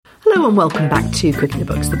Hello and welcome back to Cooking the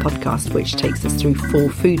Books, the podcast which takes us through 4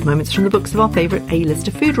 food moments from the books of our favourite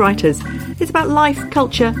A-lister food writers. It's about life,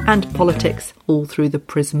 culture and politics, all through the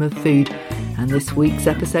prism of food. And this week's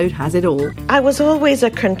episode has it all. I was always a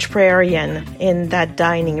contrarian in that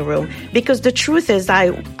dining room because the truth is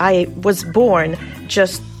I was born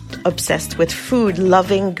just obsessed with food,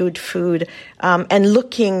 loving good food, and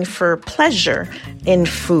looking for pleasure in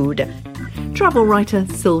food. Travel writer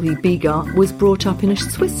Sylvie Bigart was brought up in a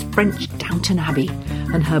Swiss-French Downton Abbey,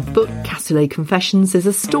 and her book Cassoulet Confessions is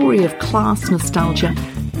a story of class nostalgia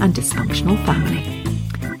and dysfunctional family.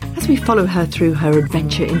 As we follow her through her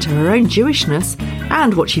adventure into her own Jewishness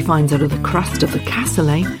and what she finds out of the crust of the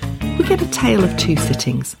cassoulet, we get a tale of 2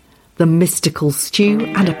 sittings, the mystical stew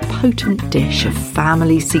and a potent dish of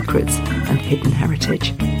family secrets and hidden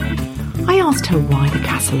heritage. I asked her why the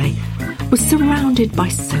cassoulet was surrounded by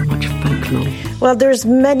so much folklore. Well, there's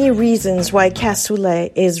many reasons why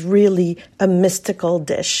cassoulet is really a mystical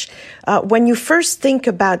dish. When you first think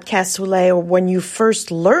about cassoulet, or when you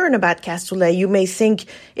first learn about cassoulet, you may think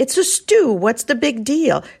it's a stew. What's the big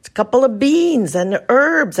deal? It's a couple of beans and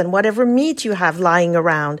herbs and whatever meat you have lying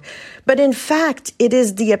around. But in fact, it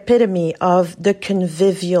is the epitome of the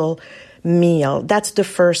convivial meal. That's the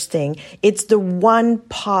first thing. It's the one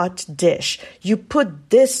pot dish. You put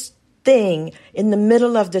this thing in the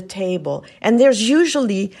middle of the table, and there's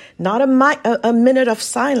usually not a minute of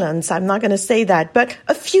silence, I'm not going to say that, but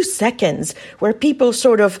a few seconds where people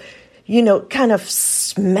sort of, kind of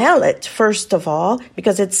smell it, first of all,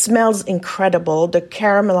 because it smells incredible, the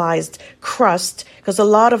caramelized crust, because a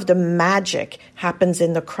lot of the magic happens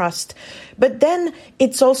in the crust. But then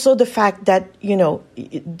it's also the fact that,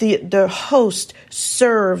 the host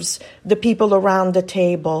serves the people around the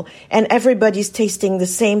table, and everybody's tasting the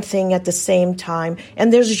same thing at the same time.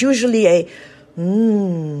 And there's usually a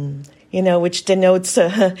which denotes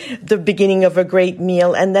the beginning of a great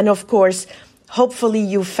meal. And then, of course, hopefully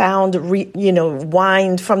you found,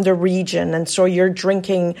 wine from the region, and so you're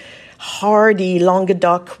drinking hardy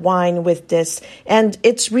Languedoc wine with this. And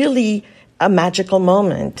it's really a magical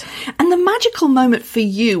moment. And the magical moment for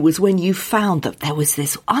you was when you found that there was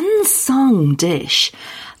this unsung dish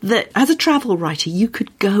that, as a travel writer, you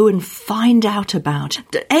could go and find out about.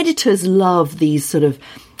 Editors love these sort of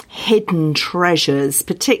hidden treasures,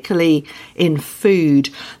 particularly in food,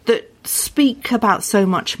 that speak about so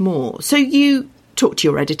much more. So you talked to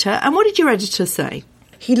your editor, and what did your editor say?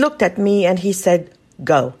 He looked at me and he said,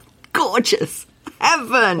 "Go." Gorgeous.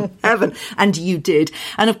 Heaven. And you did.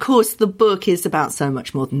 And of course, the book is about so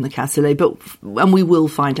much more than the cassoulet, and we will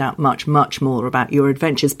find out much, much more about your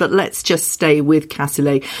adventures. But let's just stay with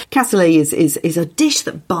cassoulet. Cassoulet is a dish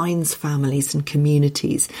that binds families and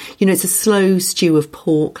communities. It's a slow stew of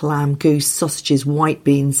pork, lamb, goose, sausages, white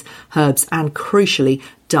beans, herbs, and crucially,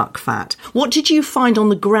 duck fat. What did you find on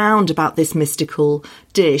the ground about this mystical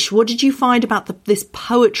dish? What did you find about this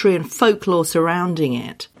poetry and folklore surrounding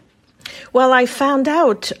it? Well, I found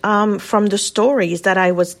out from the stories that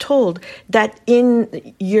I was told that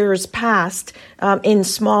in years past, in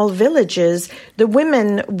small villages, the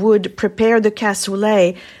women would prepare the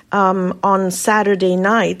cassoulet on Saturday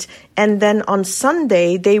night, and then on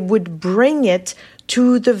Sunday they would bring it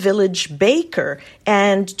to the village baker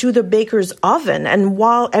and to the baker's oven. And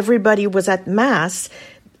while everybody was at Mass,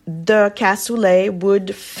 the cassoulet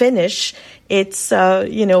would finish its,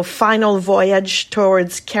 final voyage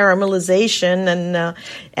towards caramelization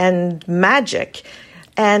and magic.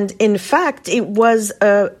 And in fact, it was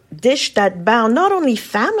a dish that bound not only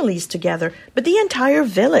families together, but the entire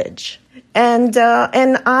village. And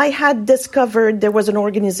I had discovered there was an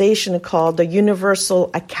organization called the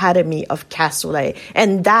Universal Academy of Cassoulet.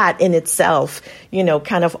 And that in itself,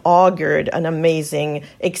 kind of augured an amazing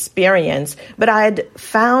experience. But I had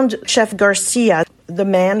found Chef Garcia, the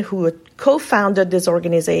man who had co-founded this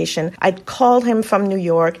organization. I'd called him from New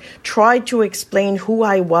York, tried to explain who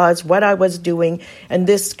I was, what I was doing, and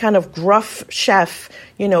this kind of gruff chef,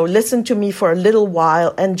 listened to me for a little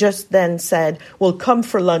while and just then said, "Well, come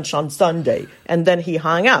for lunch on Sunday." And then he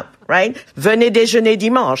hung up, right? Venez déjeuner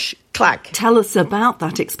dimanche. Clack. Tell us about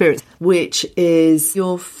that experience, which is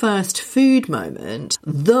your first food moment,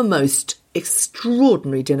 the most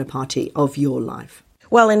extraordinary dinner party of your life.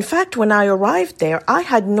 Well, in fact, when I arrived there, I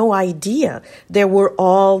had no idea there were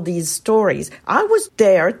all these stories. I was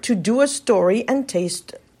there to do a story and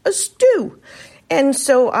taste a stew. And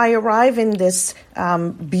so I arrive in this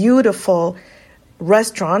beautiful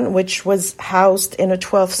restaurant, which was housed in a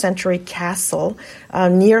 12th century castle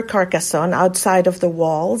near Carcassonne, outside of the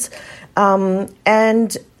walls.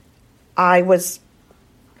 And I was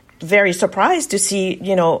very surprised to see,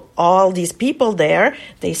 all these people there.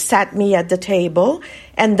 They sat me at the table,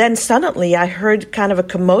 and then suddenly I heard kind of a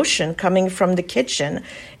commotion coming from the kitchen,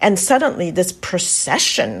 and suddenly this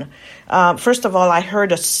procession. First of all, I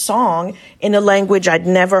heard a song in a language I'd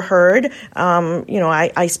never heard.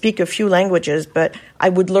 I speak a few languages, but I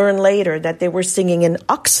would learn later that they were singing in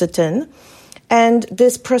Occitan, and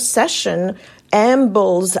this procession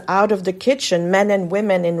ambles out of the kitchen, men and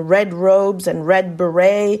women in red robes and red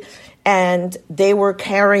beret, and they were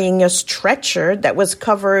carrying a stretcher that was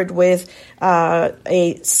covered with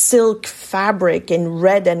a silk fabric in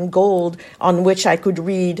red and gold on which I could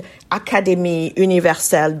read Académie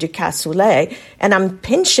Universelle du Cassoulet. And I'm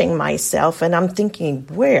pinching myself and I'm thinking,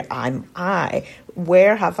 where am I?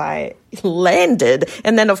 Where have I landed?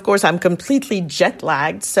 And then, of course, I'm completely jet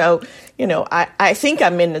lagged. So, I think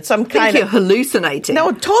I'm in some kind of... you're hallucinating.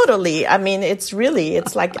 No, totally. I mean, it's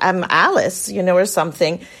like I'm Alice, or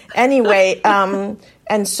something. Anyway,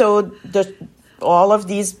 and so all of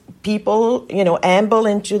these people, amble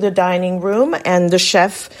into the dining room, and the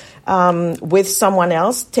chef, with someone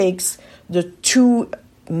else, takes the two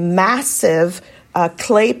massive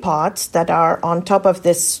clay pots that are on top of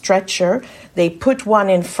this stretcher. They put one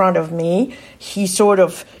in front of me. He sort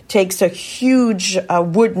of takes a huge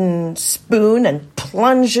wooden spoon and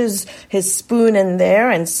plunges his spoon in there,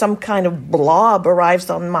 and some kind of blob arrives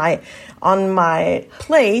on my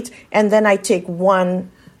plate. And then I take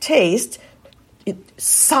one taste.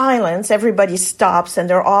 Silence. Everybody stops, and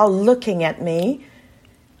they're all looking at me,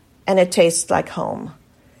 and it tastes like home.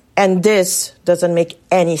 And this doesn't make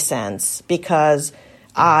any sense because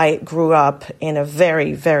I grew up in a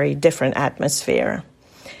very, very different atmosphere.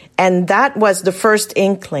 And that was the first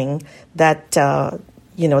inkling that,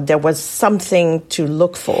 there was something to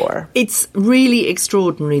look for. It's really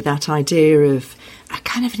extraordinary, that idea of a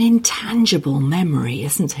kind of an intangible memory,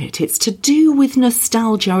 isn't it? It's to do with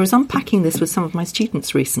nostalgia. I was unpacking this with some of my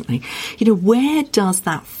students recently. Where does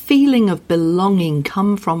that feeling of belonging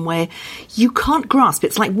come from where you can't grasp?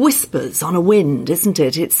 It's like whispers on a wind, isn't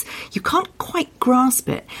it? You can't quite grasp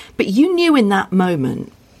it. But you knew in that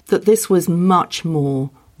moment that this was much more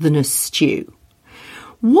than a stew.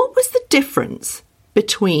 What was the difference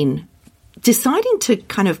between deciding to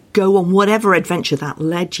kind of go on whatever adventure that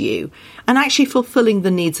led you and actually fulfilling the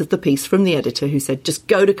needs of the piece from the editor who said, just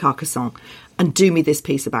go to Carcassonne and do me this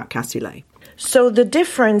piece about cassoulet? So the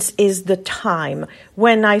difference is the time.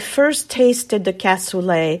 When I first tasted the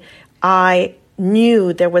cassoulet, I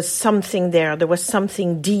knew there was something there. There was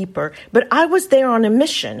something deeper. But I was there on a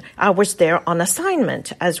mission. I was there on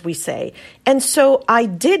assignment, as we say. And so I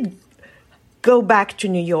did go back to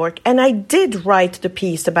New York, and I did write the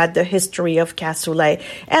piece about the history of cassoulet,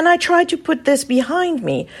 and I tried to put this behind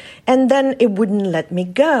me, and then it wouldn't let me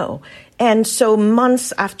go. And so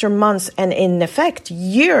months after months, and in effect,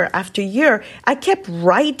 year after year, I kept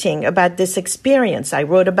writing about this experience. I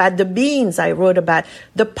wrote about the beans, I wrote about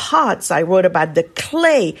the pots, I wrote about the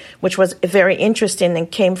clay, which was very interesting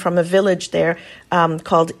and came from a village there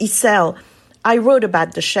called Issel. I wrote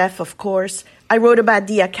about the chef, of course. I wrote about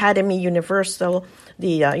the Académie Universelle,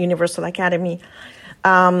 the Universal Academy.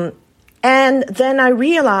 And then I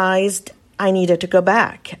realized I needed to go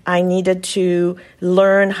back. I needed to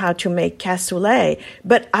learn how to make cassoulet.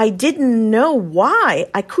 But I didn't know why.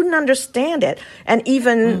 I couldn't understand it. And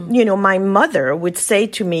even, my mother would say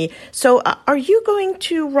to me, so are you going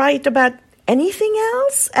to write about anything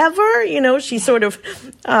else ever? She sort of,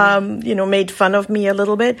 made fun of me a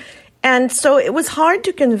little bit. And so it was hard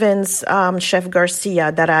to convince Chef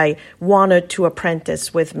Garcia that I wanted to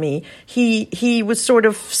apprentice with me. He was sort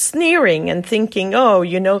of sneering and thinking,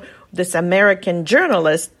 this American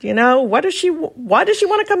journalist, why does she want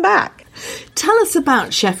to come back? Tell us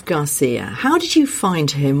about Chef Garcia. How did you find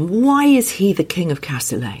him? Why is he the king of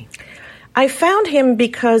cassoulet? I found him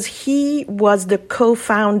because he was the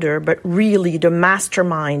co-founder, but really the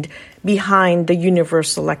mastermind behind the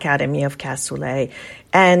Universal Academy of Cassoulet.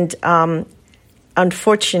 And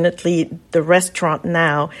unfortunately, the restaurant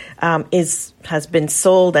now has been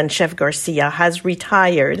sold, and Chef Garcia has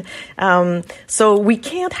retired. So we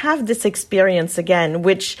can't have this experience again,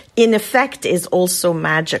 which in effect is also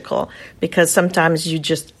magical, because sometimes you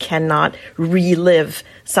just cannot relive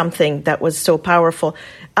something that was so powerful.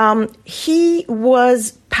 He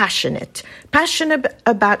was passionate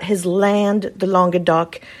about his land, the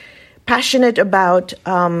Languedoc, passionate about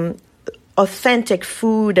authentic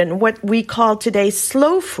food and what we call today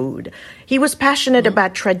slow food. He was passionate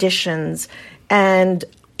about traditions, and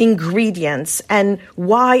ingredients and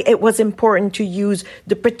why it was important to use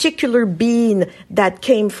the particular bean that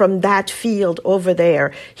came from that field over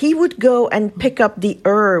there. He would go and pick up the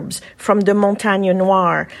herbs from the Montagne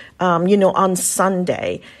Noire, on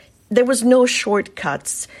Sunday. There was no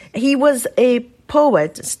shortcuts. He was a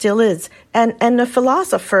poet, still is, and a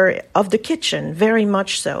philosopher of the kitchen, very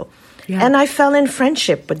much so. Yeah. And I fell in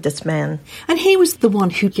friendship with this man. And he was the one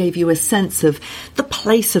who gave you a sense of the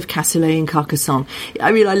place of cassoulet in Carcassonne.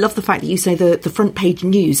 I mean, I love the fact that you say the front page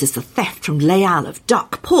news is the theft from Les Halles of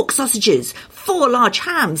duck, pork sausages, 4 large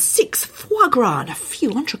hams, 6 foie gras, and a few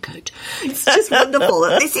entrecôte. It's just wonderful.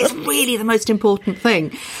 This is really the most important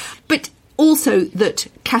thing. But also that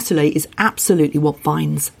cassoulet is absolutely what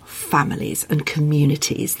binds families and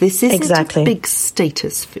communities. This isn't a big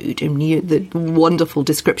status food. And the wonderful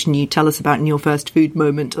description you tell us about in your first food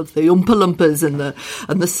moment of the Oompa Loompas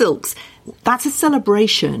and the silks, that's a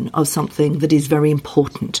celebration of something that is very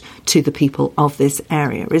important to the people of this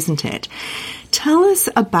area, isn't it? Tell us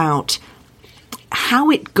about how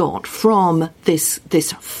it got from this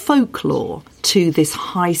folklore to this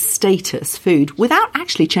high status food without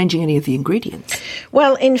actually changing any of the ingredients.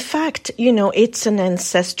 Well, in fact, it's an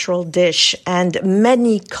ancestral dish, and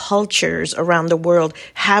many cultures around the world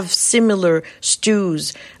have similar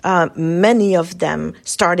stews, many of them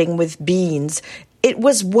starting with beans. It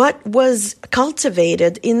was what was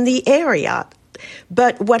cultivated in the area.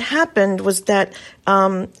 But what happened was that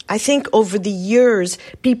I think over the years,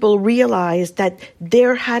 people realized that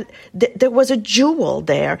there was a jewel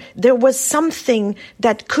there. There was something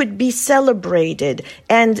that could be celebrated,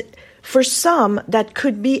 and for some, that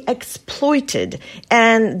could be exploited.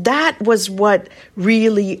 And that was what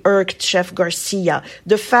really irked Chef Garcia.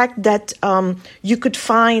 The fact that you could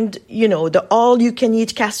find, the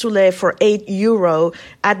all-you-can-eat cassoulet for €8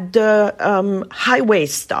 at the highway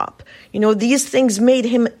stop. These things made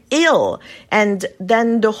him ill. And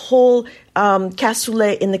then the whole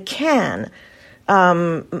cassoulet in the can,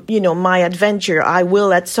 my adventure, I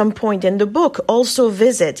will at some point in the book also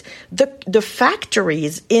visit the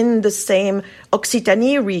factories in the same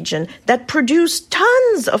Occitanie region that produce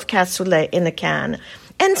tons of cassoulet in a can.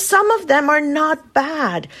 And some of them are not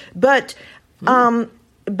bad, but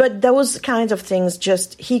those kinds of things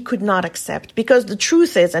he could not accept, because the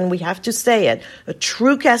truth is, and we have to say it, a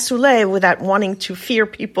true cassoulet, without wanting to fear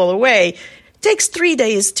people away, takes 3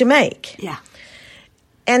 days to make. Yeah.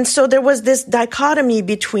 And so there was this dichotomy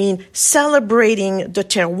between celebrating the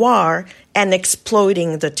terroir and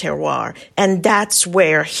exploiting the terroir. And that's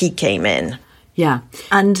where he came in. Yeah.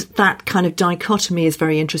 And that kind of dichotomy is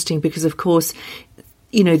very interesting because, of course,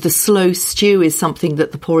 the slow stew is something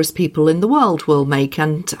that the poorest people in the world will make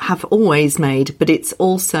and have always made, but it's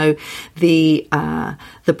also the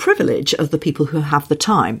privilege of the people who have the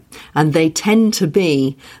time. And they tend to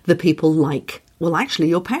be the people like, well, actually,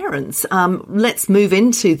 your parents. Let's move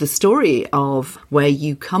into the story of where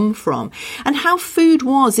you come from and how food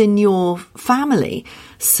was in your family,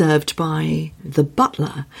 served by the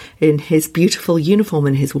butler in his beautiful uniform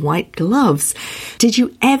and his white gloves. Did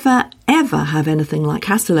you ever have anything like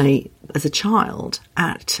cassoulet as a child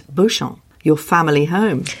at Beauchamp, your family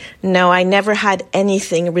home? No, I never had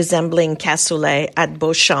anything resembling cassoulet at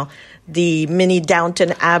Beauchamp. The mini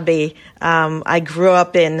Downton Abbey I grew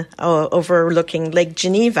up in, overlooking Lake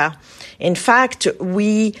Geneva. In fact,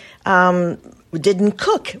 we didn't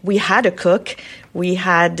cook. We had a cook. We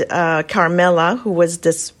had Carmela, who was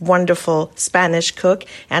this wonderful Spanish cook,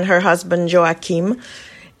 and her husband Joaquim.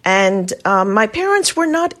 And my parents were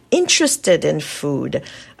not interested in food.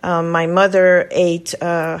 My mother ate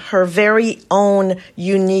her very own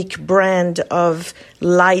unique brand of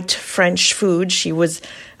light French food. She was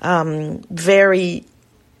very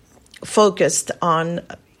focused on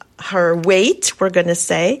her weight, we're going to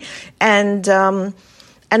say. And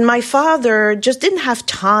my father just didn't have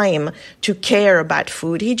time to care about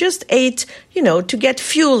food. He just ate, to get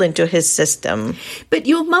fuel into his system. But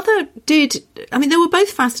your mother did, they were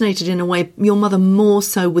both fascinated in a way, your mother more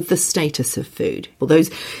so with the status of food. Well,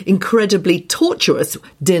 those incredibly torturous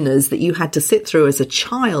dinners that you had to sit through as a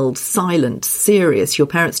child, silent, serious, your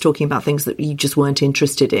parents talking about things that you just weren't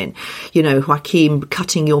interested in. Joaquim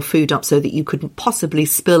cutting your food up so that you couldn't possibly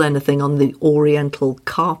spill anything on the oriental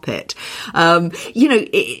carpet.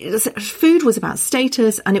 Food was about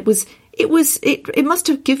status, and it must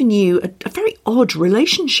have given you a very odd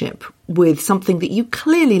relationship with something that you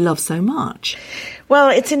clearly love so much. Well,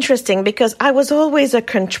 it's interesting because I was always a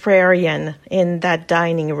contrarian in that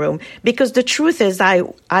dining room, because the truth is I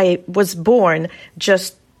was born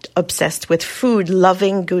just obsessed with food,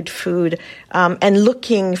 loving good food, and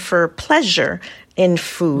looking for pleasure in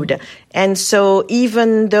food. And so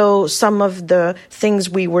even though some of the things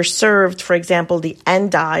we were served, for example, the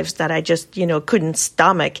endives that I just, couldn't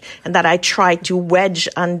stomach and that I tried to wedge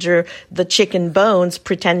under the chicken bones,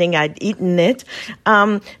 pretending I'd eaten it.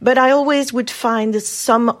 But I always would find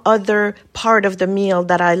some other part of the meal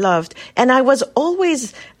that I loved. And I was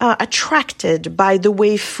always attracted by the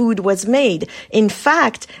way food was made. In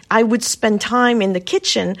fact, I would spend time in the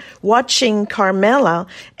kitchen watching Carmela,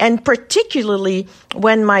 and particularly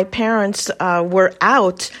when my parents were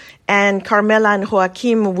out and Carmela and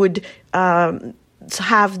Joaquim would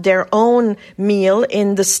have their own meal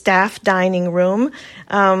in the staff dining room,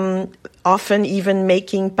 often even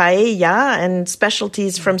making paella and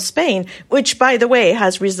specialties from Spain, which, by the way,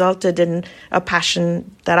 has resulted in a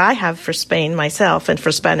passion that I have for Spain myself and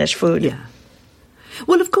for Spanish food. Yeah.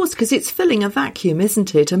 Well, of course, because it's filling a vacuum,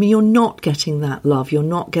 isn't it? I mean, you're not getting that love. You're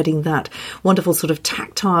not getting that wonderful sort of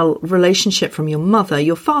tactile relationship from your mother.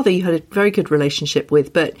 Your father, you had a very good relationship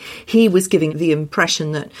with, but he was giving the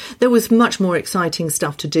impression that there was much more exciting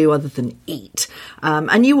stuff to do other than eat.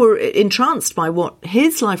 And you were entranced by what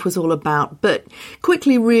his life was all about, but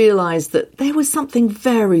quickly realised that there was something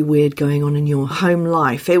very weird going on in your home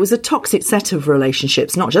life. It was a toxic set of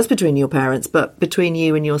relationships, not just between your parents, but between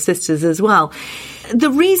you and your sisters as well.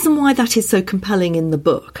 The reason why that is so compelling in the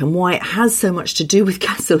book and why it has so much to do with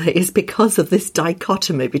cassoulet is because of this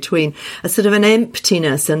dichotomy between a sort of an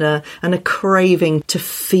emptiness and a craving to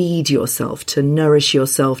feed yourself, to nourish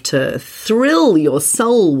yourself, to thrill your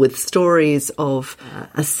soul with stories of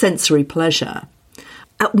a sensory pleasure.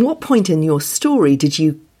 At what point in your story did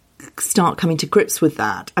you start coming to grips with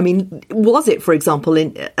that? I mean, was it, for example,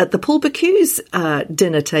 at the Paul Bocuse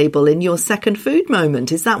dinner table in your second food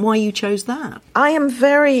moment? Is that why you chose that? I am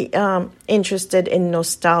very interested in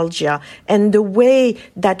nostalgia and the way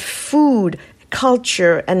that food,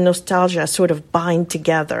 culture and nostalgia sort of bind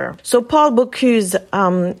together. So Paul Bocuse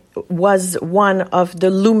was one of the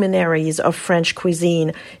luminaries of French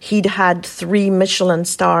cuisine. He'd had 3 Michelin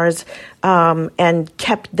stars and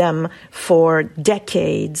kept them for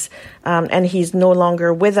decades. And he's no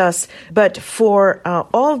longer with us. But for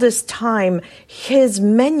all this time, his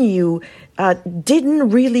menu didn't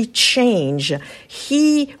really change.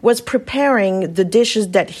 He was preparing the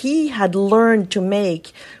dishes that he had learned to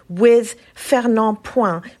make with Fernand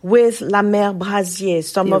Point, with La Mère Brasier,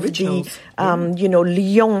 some of the,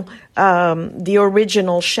 Lyon, the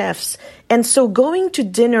original chefs. And so going to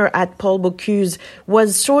dinner at Paul Bocuse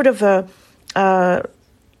was sort of a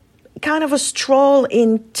kind of a stroll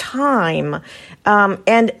in time.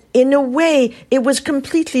 And in a way, it was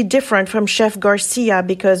completely different from Chef Garcia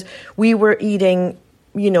because we were eating,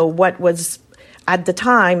 what was at the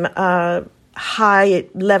time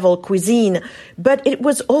high-level cuisine, but it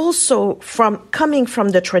was also coming from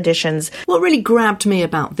the traditions. What really grabbed me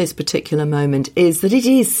about this particular moment is that it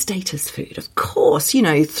is status food. Of course,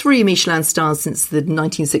 3 Michelin stars since the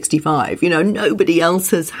 1965. Nobody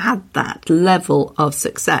else has had that level of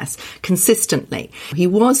success consistently. He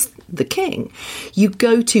was the king. You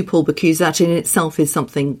go to Paul Bocuse, that in itself is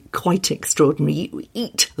something quite extraordinary. You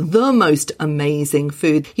eat the most amazing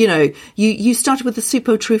food. You started with the soupe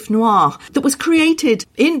aux truffes noires that was created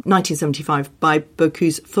in 1975 by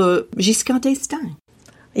Bocuse for Giscard d'Estaing.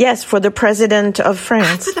 Yes, for the president of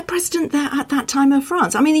France. For the president there at that time of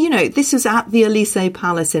France. I mean, this is at the Élysée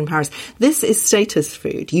Palace in Paris. This is status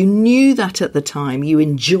food. You knew that at the time. You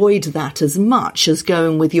enjoyed that as much as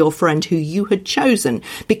going with your friend who you had chosen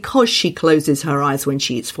because she closes her eyes when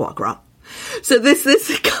she eats foie gras. So this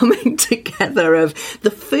coming together of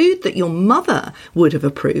the food that your mother would have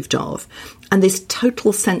approved of and this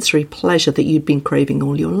total sensory pleasure that you'd been craving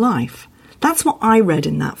all your life. That's what I read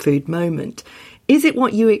in that food moment. Is it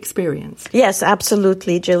what you experienced? Yes,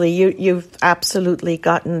 absolutely, Jilly. You've absolutely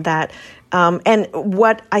gotten that. And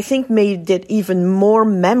what I think made it even more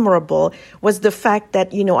memorable was the fact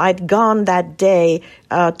that, I'd gone that day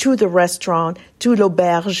to the restaurant, to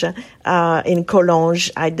l'Auberge in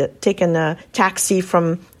Collonges. I'd taken a taxi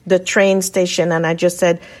from the train station and I just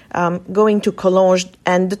said, going to Collonges.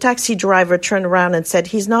 And the taxi driver turned around and said,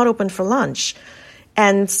 he's not open for lunch.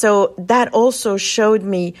 And so that also showed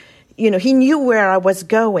me, he knew where I was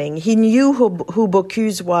going. He knew who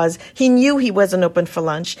Bocuse was. He knew he wasn't open for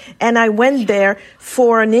lunch. And I went there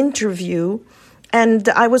for an interview. And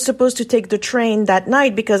I was supposed to take the train that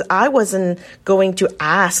night because I wasn't going to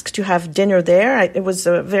ask to have dinner there. It was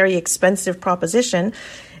a very expensive proposition.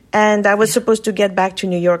 And I was supposed to get back to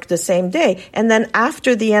New York the same day. And then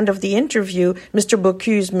after the end of the interview, Mr.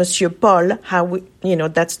 Bocuse, Monsieur Paul,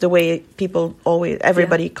 that's the way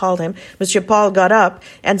everybody called him. Monsieur Paul got up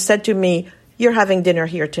and said to me, you're having dinner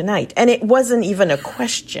here tonight. And it wasn't even a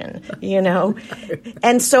question, No.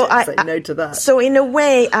 And so I say no to that. So in a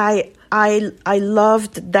way, I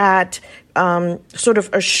loved that sort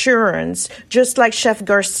of assurance, just like Chef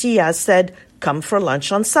Garcia said, come for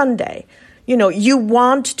lunch on Sunday. You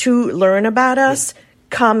want to learn about us,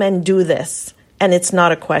 come and do this. And it's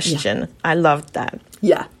not a question. Yeah. I loved that.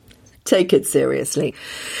 Yeah, take it seriously.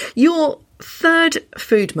 Your third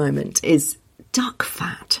food moment is duck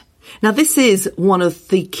fat. Now, this is one of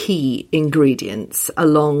the key ingredients,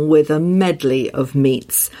 along with a medley of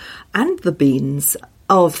meats and the beans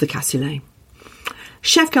of the cassoulet.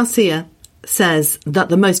 Chef Garcia says that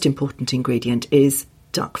the most important ingredient is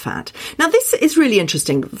duck fat. Now, this is really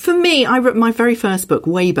interesting. For me, I wrote my very first book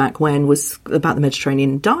way back when was about the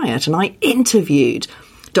Mediterranean diet, and I interviewed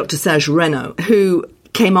Dr. Serge Renaud, who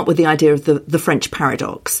came up with the idea of the French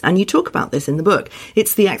paradox. And you talk about this in the book.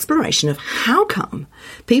 It's the exploration of how come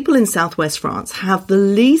people in southwest France have the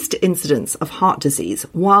least incidence of heart disease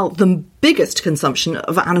while the biggest consumption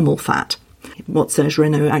of animal fat. What Serge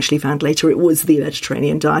Renaud actually found later, it was the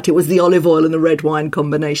Mediterranean diet. It was the olive oil and the red wine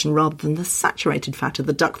combination rather than the saturated fat of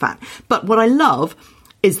the duck fat. But what I love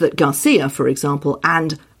is that Garcia, for example,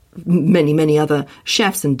 and many, many other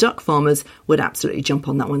chefs and duck farmers would absolutely jump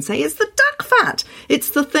on that one and say, it's the duck fat. It's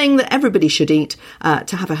the thing that everybody should eat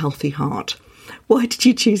to have a healthy heart. Why did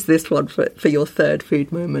you choose this one for your third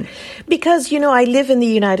food moment? Because, I live in the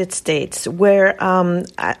United States where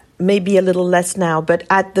maybe a little less now, but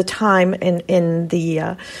at the time in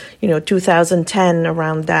the 2010,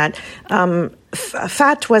 around that,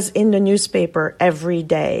 fat was in the newspaper every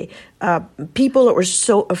day. People were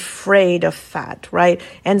so afraid of fat, right?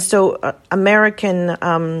 And so American,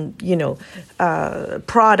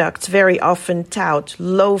 products very often tout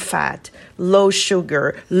low fat, low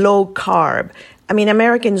sugar, low carb. I mean,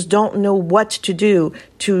 Americans don't know what to do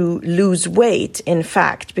to lose weight, in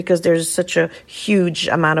fact, because there's such a huge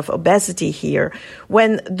amount of obesity here.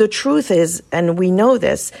 When the truth is, and we know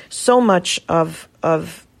this, so much of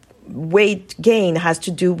weight gain has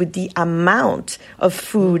to do with the amount of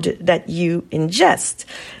food that you ingest.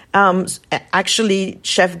 Actually,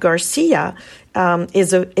 Chef Garcia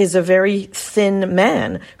is a very thin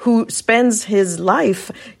man who spends his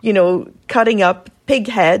life, cutting up pig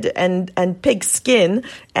head and pig skin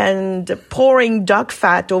and pouring duck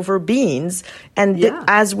fat over beans. And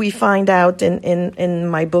as we find out in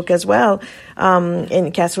my book as well,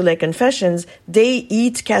 in Cassoulet Confessions, they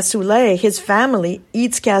eat cassoulet. His family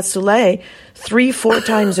eats cassoulet 3-4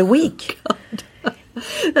 times a week. God.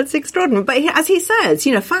 That's extraordinary. But as he says,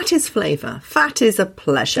 fat is flavour. Fat is a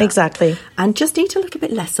pleasure. Exactly. And just eat a little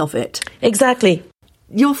bit less of it. Exactly.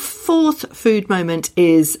 Your fourth food moment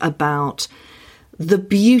is about the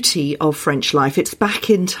beauty of French life. It's back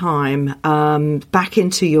in time, back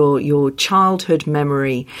into your childhood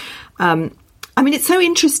memory. It's so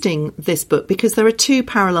interesting, this book, because there are two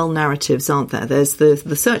parallel narratives, aren't there? There's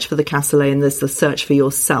the search for the cassoulet and there's the search for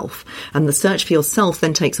yourself. And the search for yourself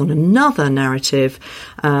then takes on another narrative,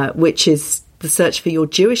 which is the search for your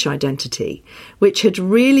Jewish identity, which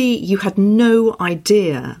you had no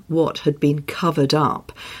idea what had been covered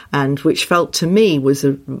up, and which felt to me was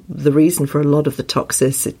the reason for a lot of the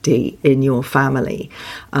toxicity in your family,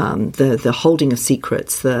 the holding of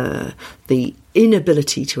secrets, the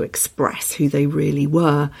inability to express who they really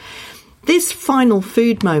were. This final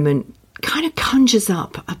food moment kind of conjures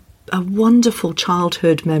up a wonderful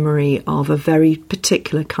childhood memory of a very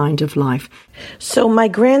particular kind of life. So my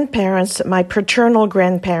paternal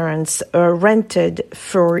grandparents, rented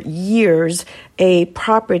for years a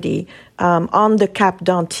property on the Cap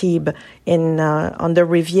d'Antibes on the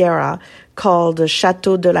Riviera called the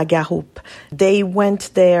Château de la Garoupe. They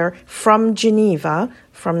went there from Geneva,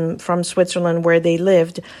 from Switzerland where they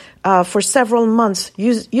lived, for several months,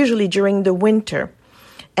 usually during the winter.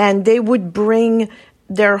 And they would bring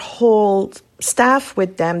their whole staff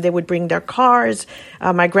with them. They would bring their cars.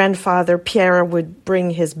 My grandfather, Pierre, would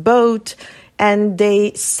bring his boat. And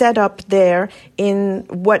they set up there in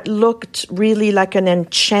what looked really like an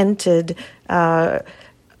enchanted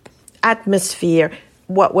atmosphere.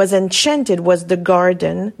 What was enchanted was the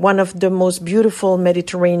garden, one of the most beautiful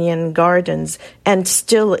Mediterranean gardens, and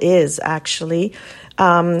still is, actually.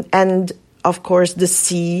 And, of course, the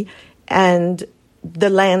sea and the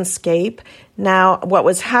landscape. Now, what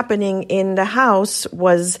was happening in the house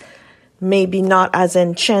was maybe not as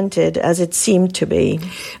enchanted as it seemed to be.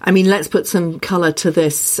 I mean, let's put some colour to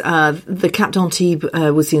this. The Cap d'Antibes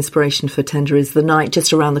was the inspiration for Tender is the Night.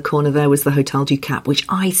 Just around the corner there was the Hotel du Cap, which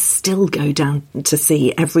I still go down to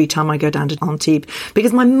see every time I go down to Antibes,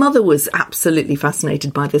 because my mother was absolutely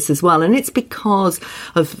fascinated by this as well. And it's because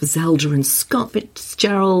of Zelda and Scott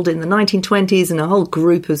Fitzgerald in the 1920s and a whole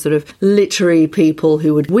group of sort of literary people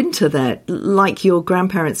who would winter there, like your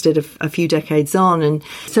grandparents did a few decades on. And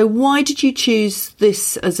so why did you choose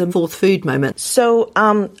this as a fourth food moment? So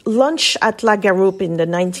lunch at La Garoupe in the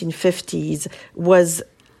 1950s was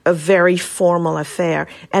a very formal affair.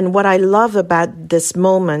 And what I love about this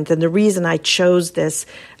moment, and the reason I chose this,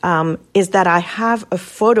 is that I have a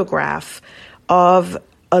photograph of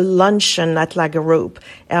a luncheon at La Garoupe.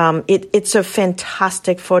 It's a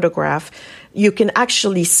fantastic photograph. You can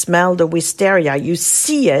actually smell the wisteria. You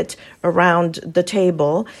see it around the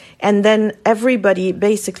table. And then everybody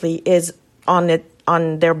basically is on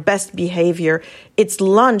their best behavior. It's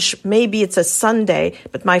lunch. Maybe it's a Sunday,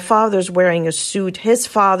 but my father's wearing a suit. His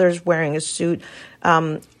father's wearing a suit.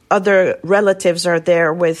 Other relatives are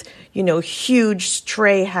there with, huge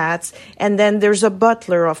stray hats. And then there's a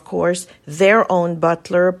butler, of course, their own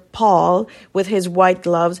butler, Paul, with his white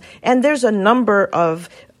gloves. And there's a number of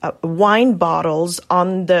wine bottles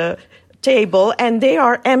on the table, and they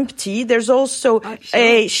are empty. There's also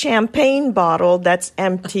a champagne bottle that's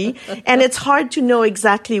empty, and it's hard to know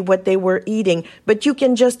exactly what they were eating. But you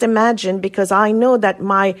can just imagine, because I know that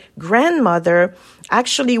my grandmother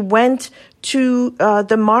actually went to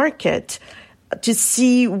the market to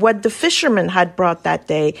see what the fishermen had brought that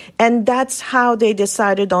day. And that's how they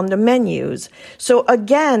decided on the menus. So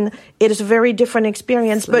again, it is a very different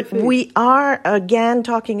experience, but we are again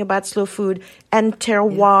talking about slow food and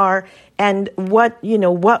terroir and what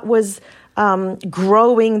was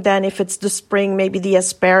growing then. If it's the spring, maybe the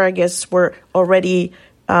asparagus were already,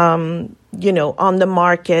 on the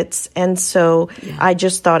markets. And so I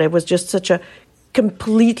just thought it was just such a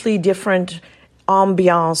completely different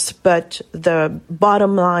ambiance, but the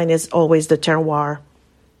bottom line is always the terroir.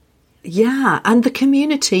 Yeah, and the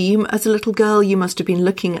community. As a little girl, you must have been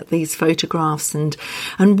looking at these photographs and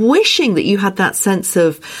wishing that you had that sense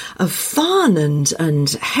of fun and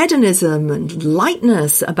hedonism and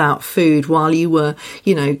lightness about food while you were,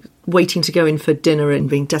 waiting to go in for dinner and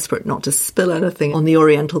being desperate not to spill anything on the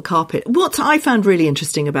oriental carpet. What I found really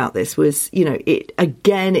interesting about this was,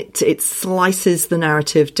 it slices the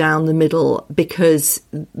narrative down the middle, because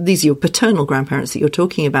these are your paternal grandparents that you're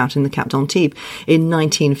talking about in the Cap d'Antibes in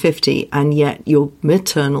 1950, and yet your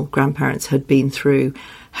maternal grandparents had been through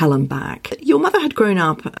hell and back. Your mother had grown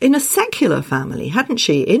up in a secular family, hadn't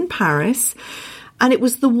she, in Paris? And it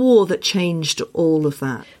was the war that changed all of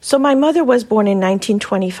that. So my mother was born in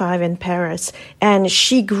 1925 in Paris, and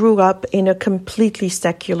she grew up in a completely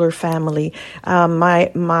secular family.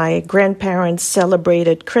 My grandparents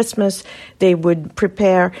celebrated Christmas. They would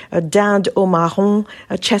prepare a dinde au marron,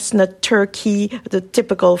 a chestnut turkey, the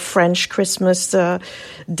typical French Christmas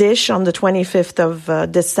dish on the 25th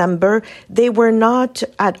of December. They were not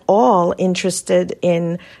at all interested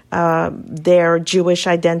in their Jewish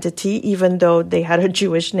identity, even though they had a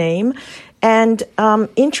Jewish name. And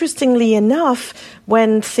interestingly enough,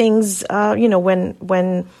 when things,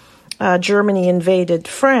 when Germany invaded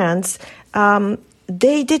France,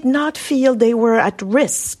 they did not feel they were at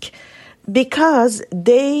risk, because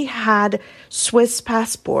they had Swiss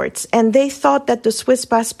passports, and they thought that the Swiss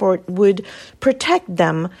passport would protect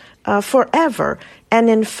them forever. And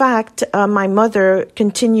in fact, my mother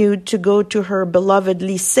continued to go to her beloved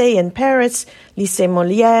lycée in Paris, Lycée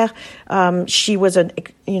Molière. She was a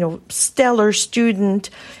stellar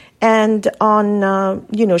student. And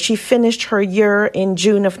she finished her year in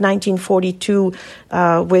June of 1942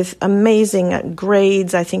 with amazing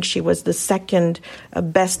grades. I think she was the second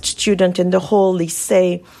best student in the whole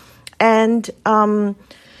lycée. And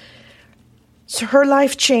so her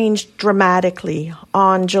life changed dramatically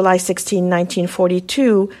on July 16,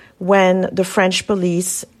 1942, when the French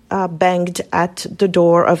police banged at the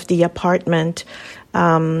door of the apartment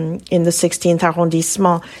in the 16th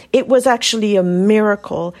arrondissement. It was actually a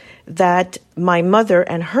miracle that my mother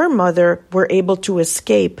and her mother were able to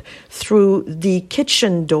escape through the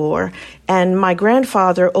kitchen door. And my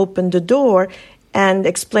grandfather opened the door and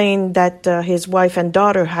explained that his wife and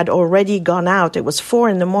daughter had already gone out. It was 4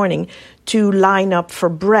 a.m. to line up for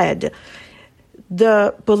bread.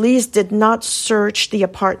 The police did not search the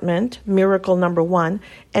apartment, miracle number 1.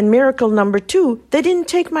 And miracle number 2, they didn't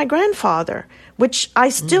take my grandfather, which I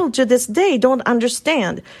still to this day don't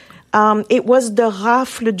understand. It was the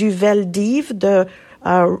Rafle du Veldiv, the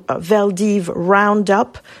Veldiv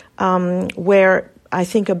roundup where I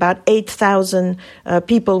think about 8,000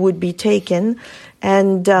 people would be taken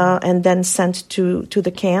and then sent to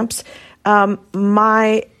the camps.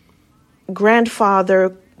 My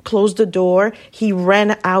grandfather closed the door. He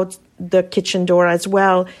ran out the kitchen door as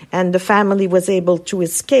well, and the family was able to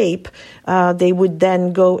escape. They would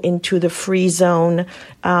then go into the free zone,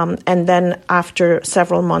 and then after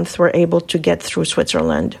several months were able to get through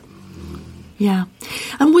Switzerland. Yeah.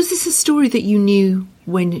 And was this a story that you knew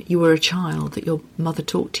when you were a child, that your mother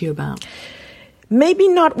talked to you about? Maybe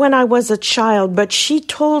not when I was a child, but she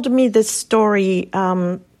told me this story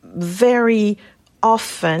very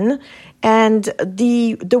often. And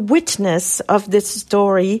the witness of this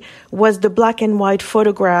story was the black and white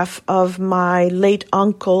photograph of my late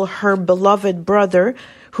uncle, her beloved brother,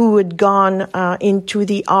 who had gone into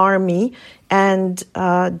the army and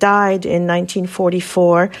died in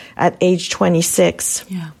 1944 at age 26.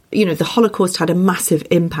 Yeah. You know, the Holocaust had a massive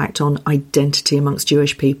impact on identity amongst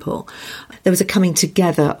Jewish people. There was a coming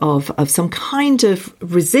together of some kind of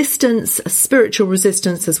resistance, a spiritual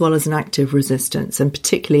resistance, as well as an active resistance, and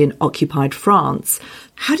particularly in occupied France.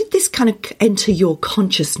 How did this kind of enter your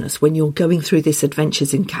consciousness when you're going through these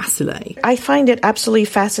adventures in Cassoulet? I find it absolutely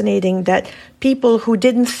fascinating that people who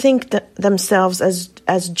didn't think themselves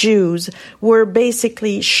as Jews were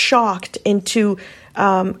basically shocked into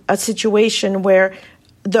a situation where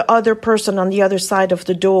the other person on the other side of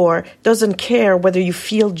the door doesn't care whether you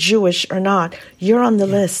feel Jewish or not. You're on the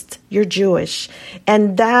list. You're Jewish.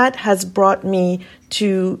 And that has brought me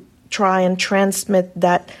to try and transmit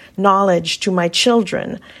that knowledge to my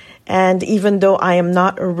children. And even though I am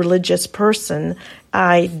not a religious person,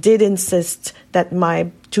 I did insist that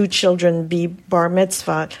my 2 children be bar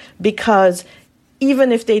mitzvah, because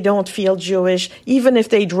even if they don't feel Jewish, even if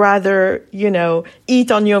they'd rather,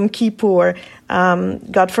 eat on Yom Kippur,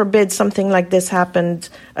 God forbid something like this happened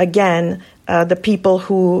again, the people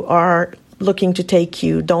who are looking to take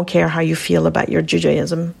you don't care how you feel about your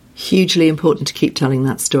Judaism. Hugely important to keep telling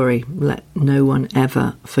that story. Let no one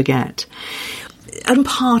ever forget. And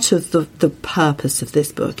part of the purpose of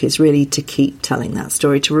this book is really to keep telling that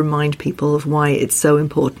story, to remind people of why it's so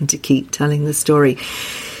important to keep telling the story.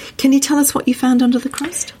 Can you tell us what you found under the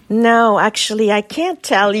crust? No, actually, I can't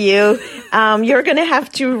tell you. You're going to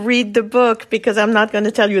have to read the book, because I'm not going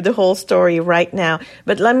to tell you the whole story right now.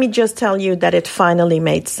 But let me just tell you that it finally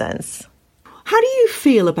made sense. How do you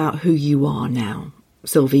feel about who you are now,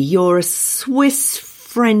 Sylvie? You're a Swiss,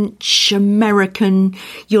 French, American.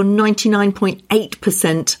 You're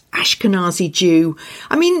 99.8% Ashkenazi Jew.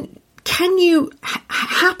 I mean, can you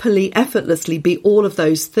happily, effortlessly be all of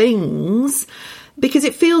those things? Because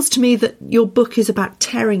it feels to me that your book is about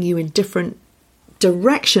tearing you in different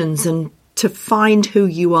directions and to find who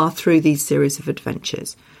you are through these series of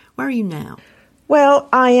adventures. Where are you now? Well,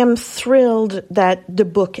 I am thrilled that the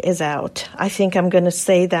book is out. I think I'm going to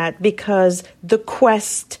say that, because the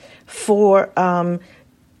quest for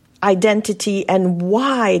identity and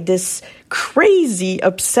why this crazy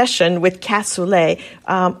obsession with Cassoulet,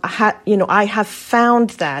 I have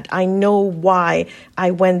found that. I know why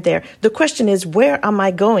I went there. The question is, where am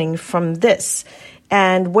I going from this?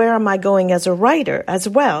 And where am I going as a writer as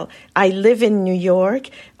well? I live in New York,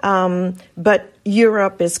 but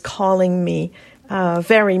Europe is calling me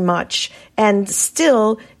very much. And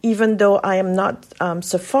still, even though I am not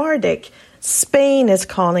Sephardic, Spain is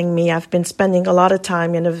calling me. I've been spending a lot of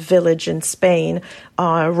time in a village in Spain,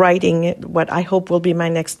 writing what I hope will be my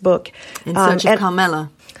next book. In search of Carmela.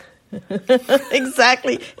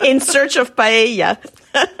 Exactly. In search of paella.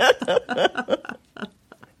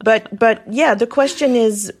 But yeah, the question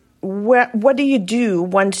is, what do you do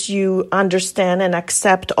once you understand and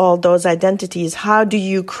accept all those identities? How do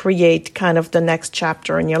you create kind of the next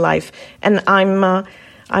chapter in your life? And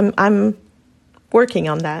I'm working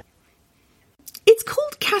on that. It's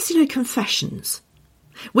called Cassoulet Confessions,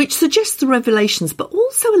 which suggests the revelations, but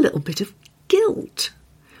also a little bit of guilt.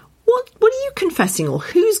 What are you confessing, or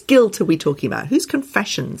whose guilt are we talking about? Whose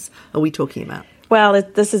confessions are we talking about? Well,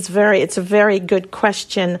 it's a very good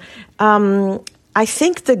question. I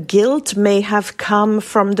think the guilt may have come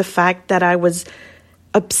from the fact that I was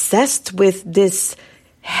obsessed with this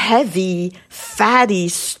heavy, fatty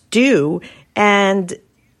stew, and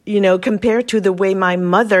compared to the way my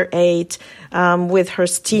mother ate, with her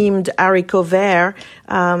steamed haricots verts,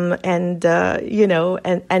 and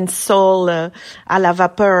sole à la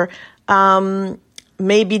vapeur.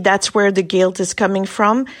 Maybe that's where the guilt is coming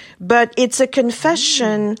from. But it's a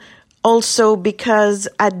confession also because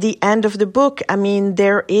at the end of the book, I mean,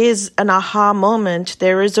 there is an aha moment.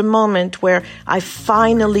 There is a moment where I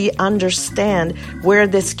finally understand where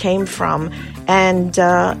this came from, and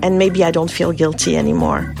maybe I don't feel guilty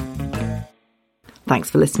anymore. Thanks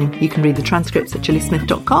for listening. You can read the transcripts at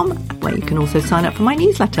gillysmith.com, where you can also sign up for my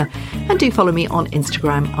newsletter. And do follow me on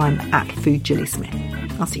Instagram. I'm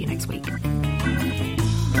 @FoodGillySmith. I'll see you next week.